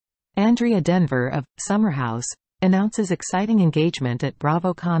Andrea Denver of Summer House announces exciting engagement at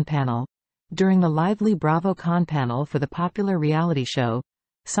BravoCon panel. During the lively BravoCon panel for the popular reality show,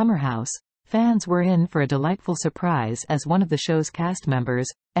 Summer House, fans were in for a delightful surprise as one of the show's cast members,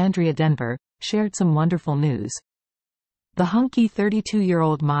 Andrea Denver, shared some wonderful news. The hunky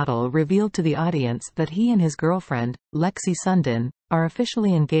 32-year-old model revealed to the audience that he and his girlfriend, Lexi Sundin, are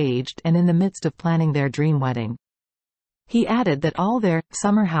officially engaged and in the midst of planning their dream wedding. He added that all their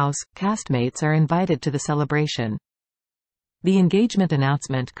Summer House castmates are invited to the celebration. The engagement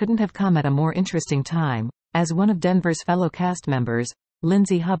announcement couldn't have come at a more interesting time, as one of Denver's fellow cast members,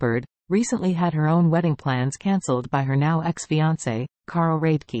 Lindsay Hubbard, recently had her own wedding plans cancelled by her now ex-fiancé, Carl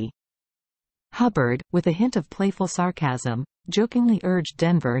Radke. Hubbard, with a hint of playful sarcasm, jokingly urged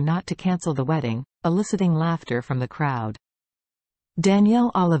Denver not to cancel the wedding, eliciting laughter from the crowd.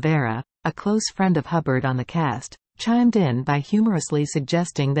 Danielle Oliveira, a close friend of Hubbard on the cast, chimed in by humorously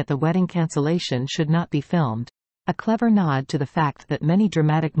suggesting that the wedding cancellation should not be filmed, a clever nod to the fact that many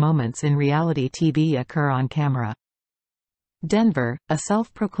dramatic moments in reality TV occur on camera. Denver, a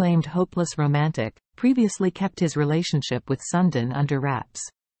self-proclaimed hopeless romantic, previously kept his relationship with Sundin under wraps.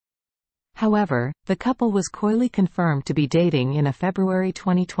 However, the couple was coyly confirmed to be dating in a February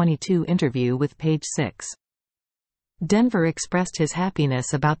 2022 interview with Page Six. Denver expressed his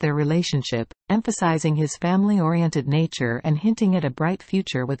happiness about their relationship, emphasizing his family-oriented nature and hinting at a bright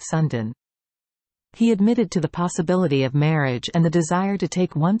future with Sundin. He admitted to the possibility of marriage and the desire to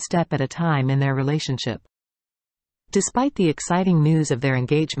take one step at a time in their relationship. Despite the exciting news of their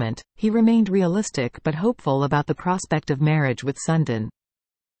engagement, he remained realistic but hopeful about the prospect of marriage with Sundin.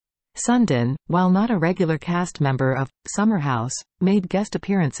 Sundin, while not a regular cast member of Summer House, made guest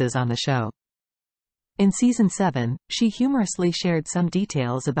appearances on the show. In Season 7, she humorously shared some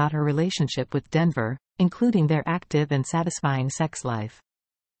details about her relationship with Denver, including their active and satisfying sex life.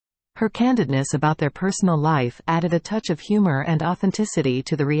 Her candidness about their personal life added a touch of humor and authenticity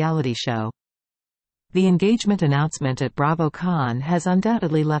to the reality show. The engagement announcement at BravoCon has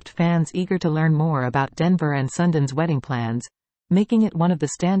undoubtedly left fans eager to learn more about Denver and Sundin's wedding plans, making it one of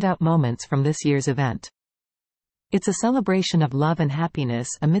the standout moments from this year's event. It's a celebration of love and happiness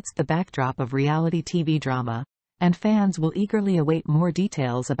amidst the backdrop of reality TV drama, and fans will eagerly await more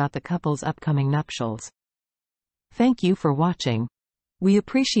details about the couple's upcoming nuptials. Thank you for watching. We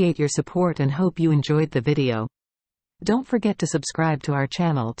appreciate your support and hope you enjoyed the video. Don't forget to subscribe to our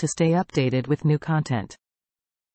channel to stay updated with new content.